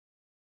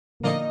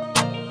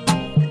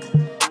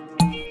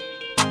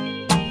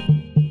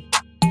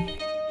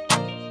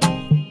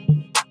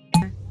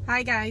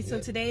Hi guys, so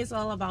today is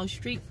all about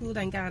street food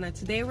in Ghana.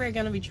 Today we're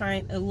going to be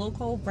trying a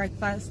local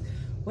breakfast,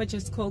 which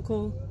is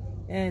koko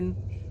and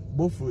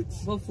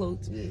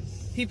bofrot.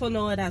 Yes. People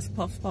know it as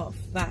puff puff,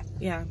 but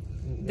yeah,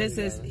 this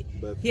is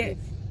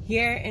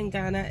here in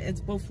Ghana. It's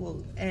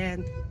bofrot,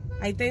 and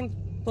I think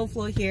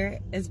bofrot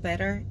here is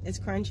better. It's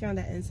crunchy on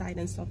the inside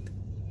and soft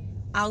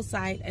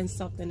outside and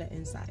soft on the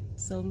inside.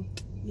 So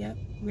yeah,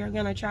 we're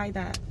gonna try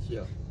that.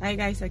 Sure. Are you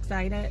guys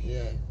excited?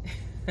 Yeah.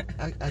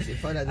 I should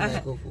find out I don't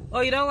like cocoa.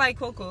 Oh, you don't like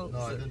cocoa? No,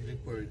 I don't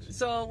drink porridge.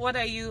 So what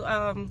are you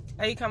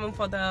coming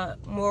for the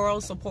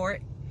moral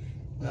support?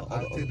 No,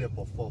 I'll take the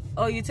puff-puff.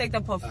 Oh, you take the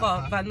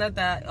puff-puff, but not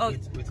the... Oh,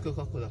 with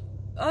Coca-Cola.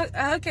 Oh,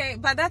 okay,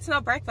 but that's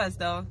not breakfast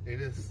though.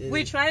 It is.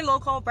 We try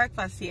local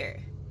breakfast here.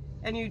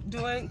 And you're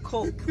doing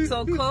Coke.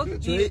 So Coke,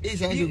 you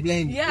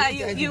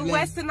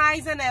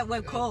westernizing it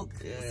with Coke.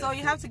 Yeah. So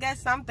you have to get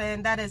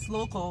something that is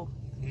local.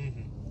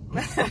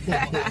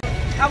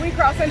 Are we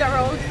crossing the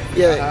road?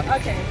 Yeah.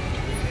 Okay.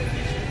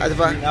 In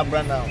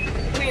Abra now.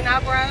 In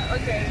Abra?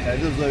 Okay. Yeah,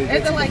 is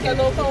it like a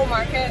local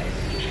market?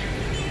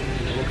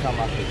 Local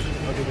market.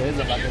 Okay, there is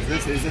a market.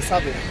 This is a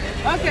service.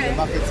 Okay. The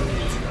market in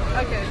it.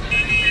 Okay.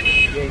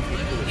 Yeah,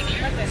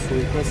 okay. So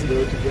we cross the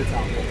road to get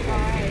our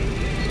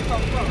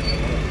popcorn.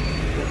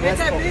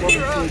 It's a busy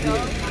road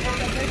though.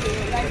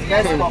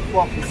 That's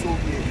popcorn is so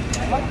big.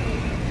 Okay.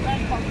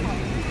 That's popcorn.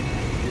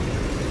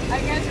 I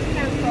guess we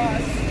can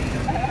cross.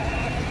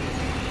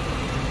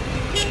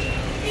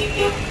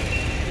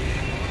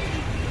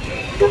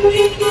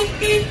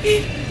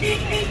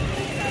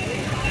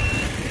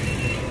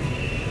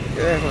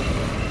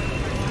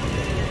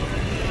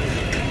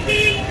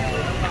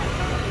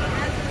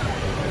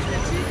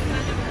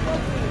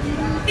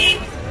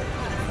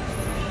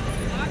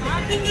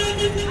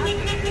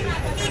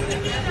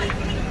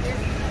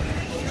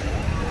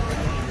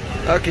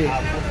 Okay.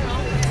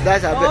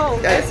 That's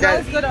that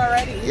smells good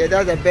already. Yeah,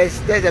 that's the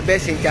best. That's the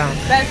best in town.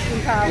 Best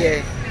in town.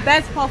 Yeah.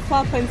 Best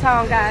puff in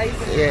town, guys.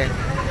 Yeah.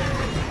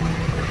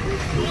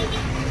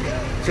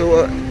 So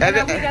we got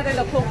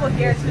the cocoa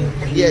here too.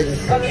 Yes.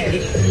 Okay.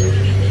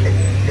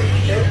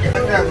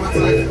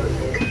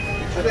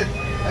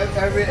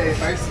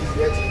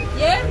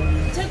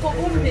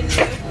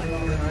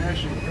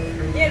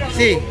 Yeah.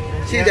 Take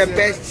She's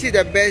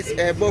the best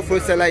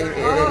bofrot seller in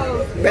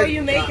so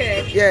you make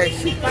it?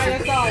 Yes. By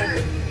yourself.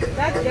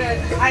 That's good.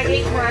 I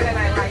ate one and I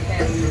like it.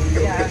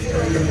 Yeah.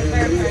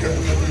 Very good.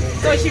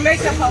 So she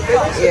makes a puff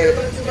puff. Yeah.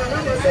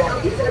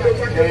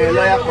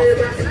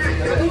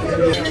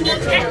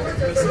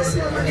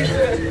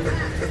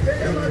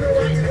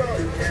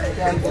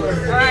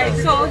 Alright,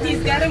 so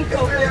he's getting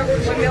cocoa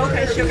with milk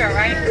and sugar,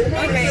 right?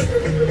 Okay.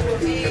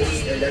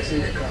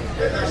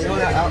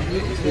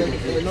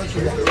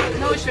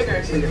 No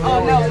sugar. Oh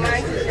no,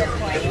 mine is just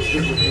plain.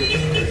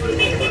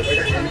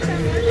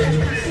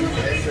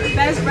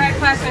 Best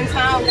breakfast in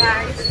town,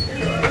 guys.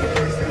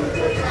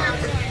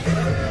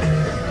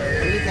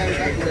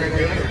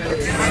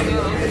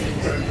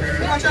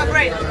 What's your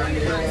break?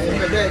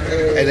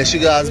 And the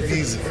sugar has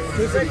bees.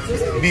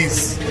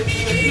 Bees.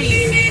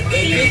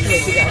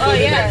 Oh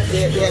yeah.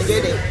 They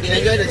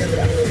enjoy the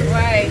sugar.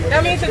 Right.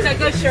 That means it's a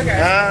good sugar.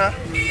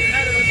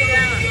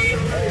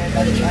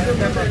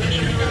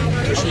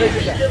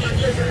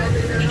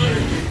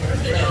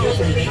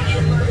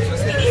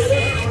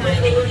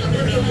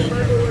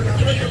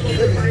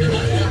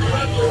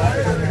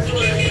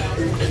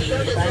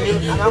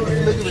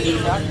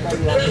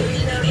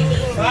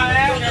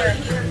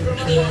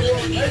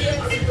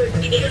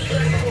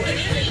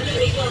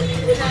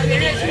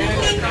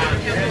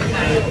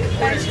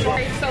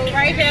 So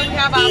right here we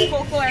have our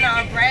cocoa and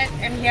our bread,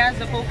 and he has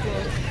the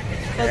cocoa.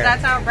 So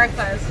that's our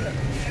breakfast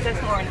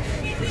this morning.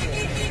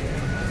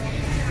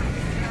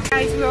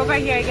 Guys, we're over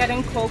here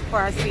getting Coke for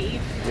our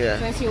Steve. Yeah.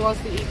 Since he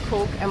wants to eat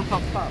Coke and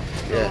puff puff.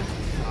 So yeah.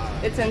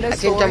 It's in this I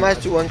think store.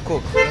 Thomas wants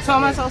Coke.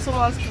 Thomas also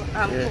wants Coke.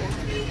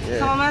 Yeah.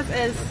 Thomas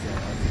is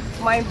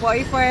my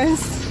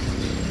boyfriend's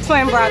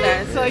twin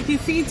brother. So if you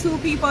see two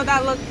people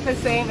that look the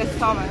same, it's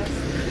Thomas.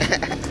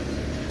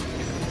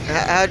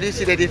 How do you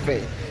see the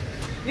difference?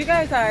 You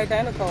guys are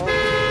identical.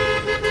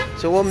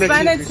 So what makes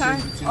you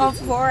time? Of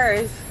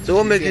course. So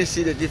what makes you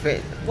see the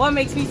difference? What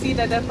makes me see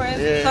the difference?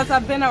 Because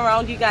I've been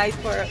around you guys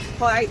for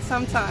quite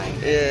some time.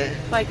 Yeah.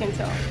 So I can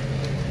tell.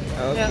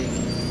 Okay.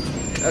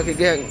 Yeah. Okay,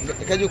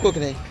 can you cook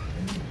now?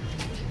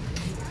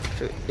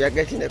 So you're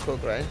getting the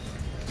Coke, right?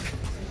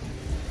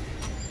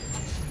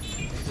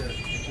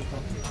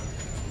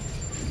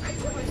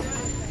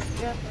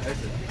 Yeah.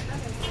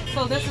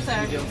 So this is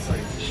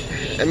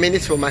a mini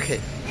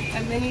supermarket.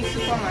 A mini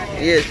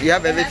supermarket. Yes, you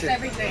have everything.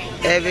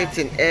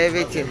 Everything.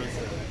 Everything.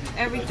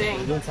 Everything.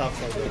 You don't have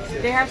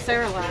something. They have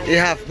Cerelac. They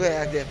have. Go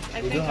ahead there.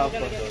 I think I'm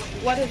gonna get.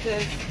 What is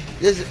this?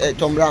 This is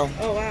Tom Brown.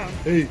 Oh wow.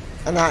 Hey.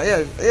 And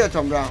yeah,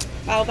 Tom Brown.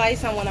 I'll buy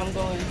some when I'm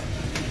going.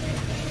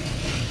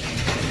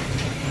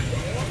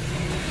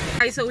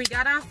 Alright, so we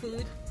got our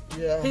food.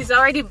 Yeah. He's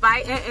already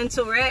biting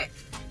into it.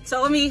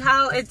 Tell me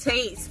how it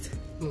tastes.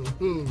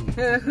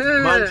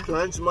 Munch,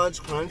 crunch,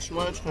 munch, crunch,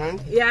 munch,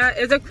 crunch. Yeah,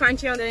 is it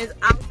crunchy on the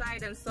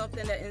outside and soft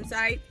on the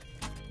inside?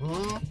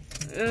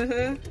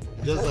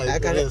 Just like I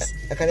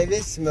can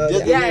even smell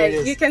it. Yeah,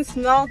 you can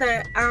smell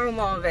the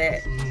aroma of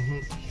it.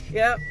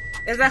 Yep.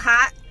 Is it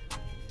hot?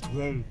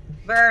 Very.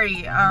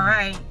 Very. All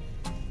right.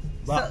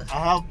 But so,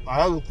 I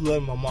have a clue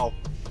in my mouth.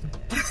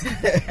 I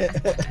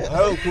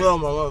have a clue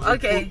in my mouth.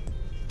 Okay.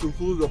 To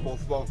cool the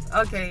puff.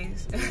 Okay.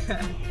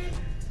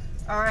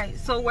 All right.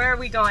 So where are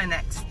we going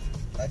next?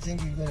 I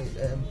think you're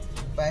gonna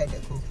buy the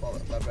cook for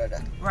my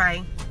brother.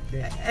 Right.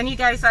 Yeah. And you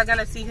guys are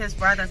gonna see his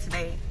brother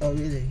today. Oh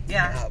really?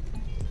 Yeah.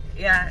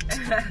 Yeah.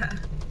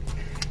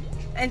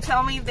 And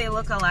tell me if they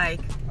look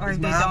alike or if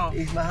they don't.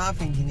 He's my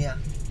half engineer.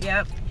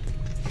 Yep.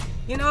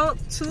 You know,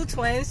 two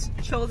twins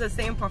chose the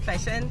same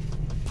profession.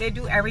 They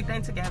do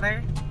everything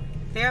together.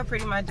 They are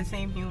pretty much the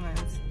same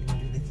humans.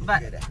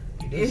 But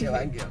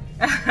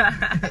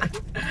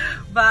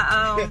but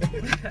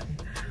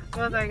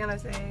what was I gonna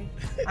say?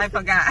 I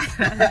forgot.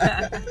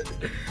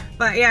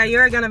 But yeah,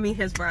 you're gonna meet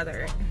his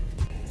brother.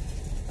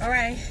 All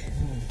right.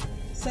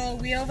 So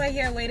we over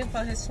here waiting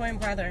for his twin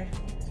brother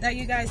that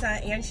you guys are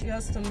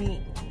anxious to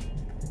meet.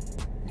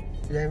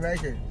 Yeah,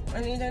 right.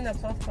 I'm eating the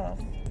puff puff.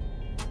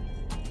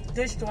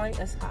 This joint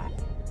is hot.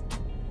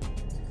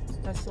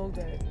 That's so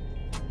good.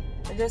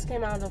 It just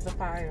came out of the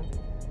fire.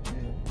 Yeah.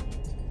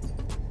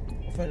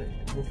 I find it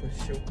go for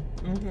show.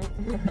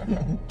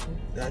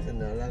 That's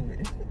another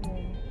language.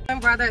 My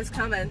brother is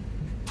coming.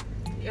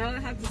 Y'all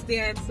have to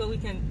stand so we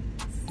can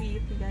see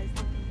if you guys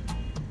can.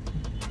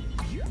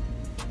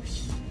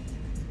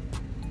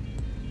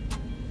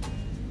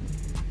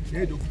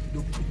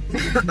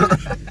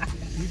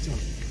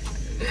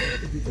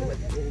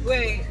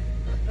 Wait.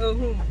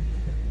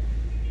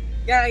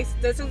 Guys,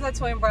 this is a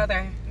twin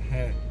brother.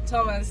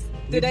 Thomas,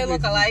 do they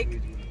look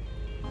alike?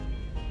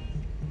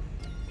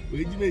 Do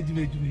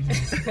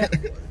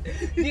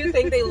you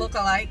think they look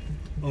alike?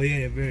 Oh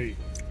yeah, very.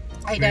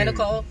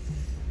 Identical?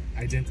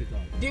 Very identical.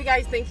 Do you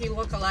guys think you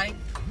look alike?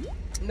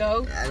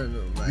 No? I don't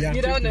know. Man.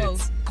 You don't know?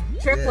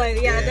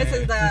 Triplet, yeah, this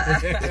is the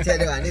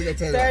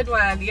third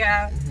one,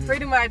 yeah.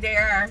 Pretty much they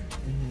are.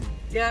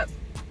 Yep.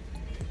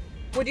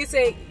 Would you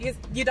say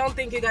you don't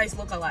think you guys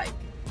look alike?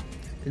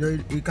 You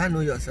know, you can't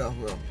know yourself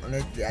well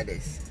unless the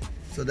others.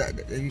 So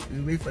that you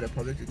wait for the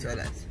public to tell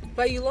us.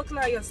 But you look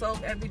at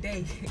yourself every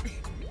day.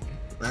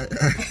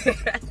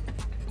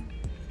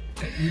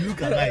 You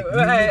look alike.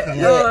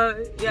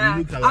 Yeah.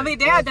 Look alike. I mean,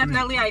 they are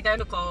definitely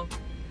identical.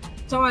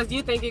 Thomas, do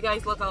you think you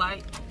guys look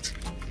alike?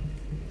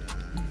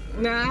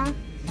 Nah.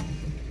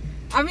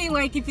 I mean,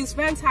 like, if you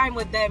spend time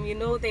with them, you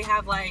know they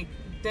have like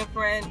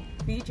different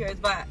features,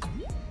 but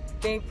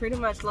they pretty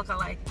much look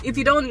alike. If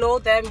you don't know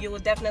them, you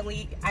would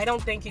definitely, I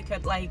don't think you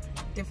could like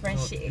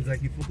differentiate. It's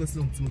like you focus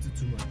on Timothy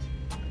too much.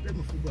 Let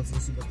me focus on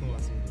Super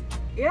Thomas.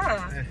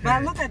 Yeah,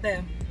 but look at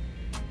them.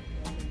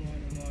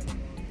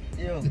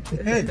 Yo,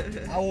 hey,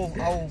 I will,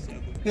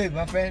 hey,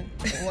 my friend,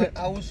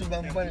 I will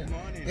super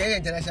yeah,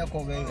 international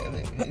call,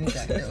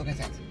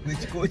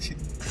 which coach.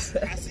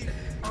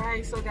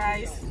 Alright, so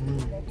guys,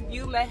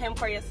 you met him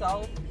for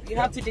yourself. You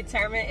have to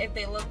determine if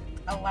they look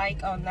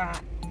alike or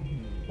not.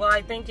 Well,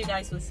 I think you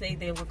guys would say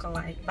they look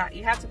alike, but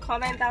you have to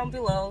comment down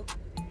below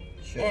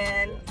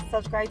and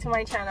subscribe to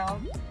my channel.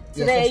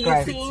 Today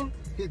you've seen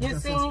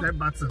subscribe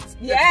button.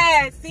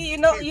 Yeah, see, you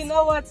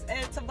know what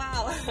it's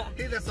about.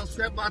 Hit the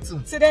subscribe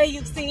button. Today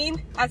you've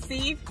seen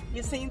Asif,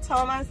 you've seen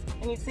Thomas,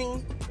 and you've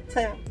seen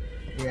Tim.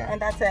 Yeah.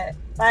 And that's it.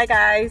 Bye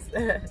guys.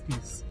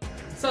 Peace.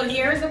 So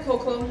here's the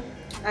koko.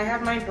 I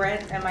have my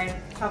bread and my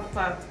puff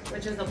puff,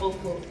 which is a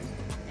bofrot.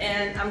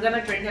 And I'm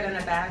gonna drink it in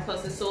a bag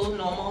because it's so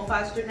normal for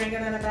us to drink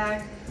it in a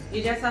bag.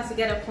 You just have to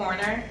get a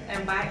corner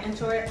and bite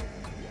into it.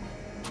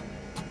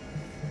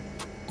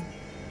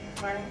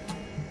 Right?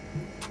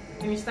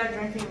 When you start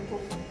drinking your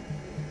koko.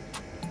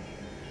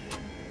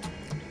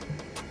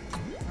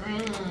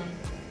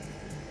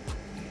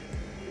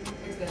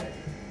 It's good.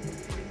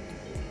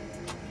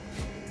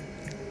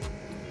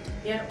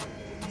 Yep.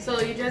 So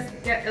you just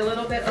get a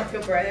little bit of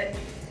your bread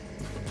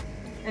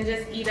and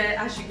just eat it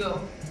as you go.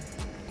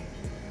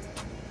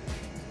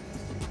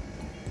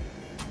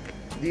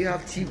 Do you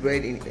have tea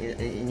bread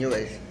in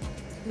yours?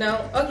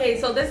 No. Okay,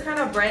 so this kind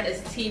of bread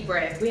is tea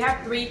bread. We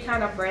have 3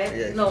 kind of bread.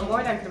 Yes. No,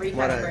 more than 3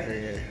 kind of bread.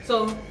 3, yeah.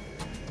 So.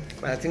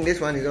 But I think this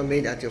one is not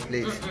made at your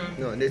place.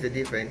 No, this is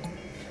different.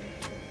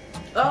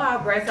 All our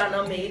breads are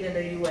not made in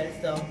the US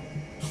though.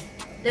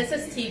 This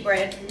is tea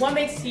bread. What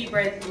makes tea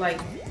bread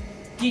like?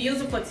 You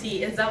use it for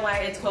tea. Is that why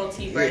it's called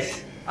tea bread?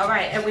 Yes. All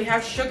right, and we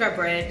have sugar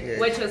bread,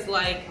 which is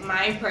like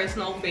my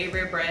personal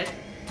favorite bread.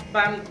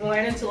 But I'm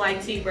learning to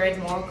like tea bread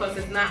more because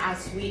it's not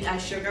as sweet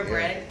as sugar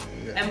bread.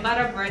 Yeah. And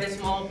butter bread is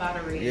more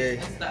buttery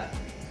and stuff.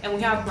 And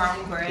we have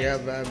brown bread. Yeah,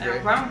 brown bread.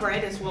 And brown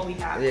bread is what we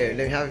have. Yeah,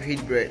 then we have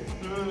wheat bread.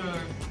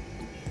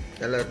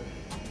 A lot.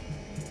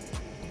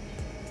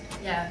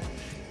 Yeah.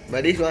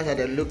 But these ones are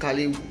the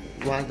locally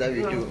ones that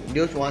we do.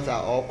 Those ones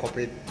are all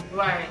copied.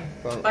 Right.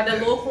 But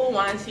the local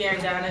ones here in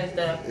Ghana is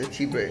the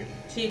tea bread.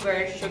 Tea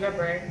bread, sugar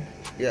bread.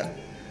 Yeah.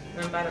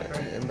 And butter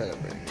bread. And butter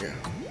bread, yeah.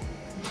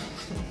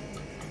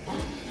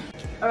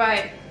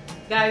 Alright,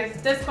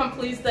 guys, this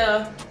completes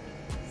the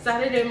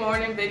Saturday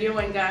morning video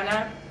in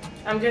Ghana.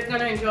 I'm just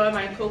gonna enjoy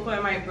my cocoa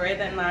and my bread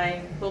and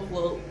my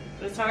buffalo.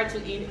 It's hard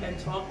to eat and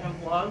talk and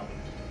vlog.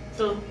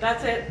 So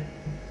that's it.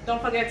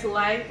 Don't forget to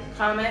like,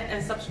 comment,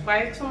 and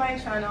subscribe to my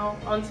channel.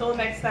 Until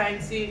next time,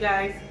 see you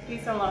guys.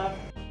 Peace and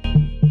love.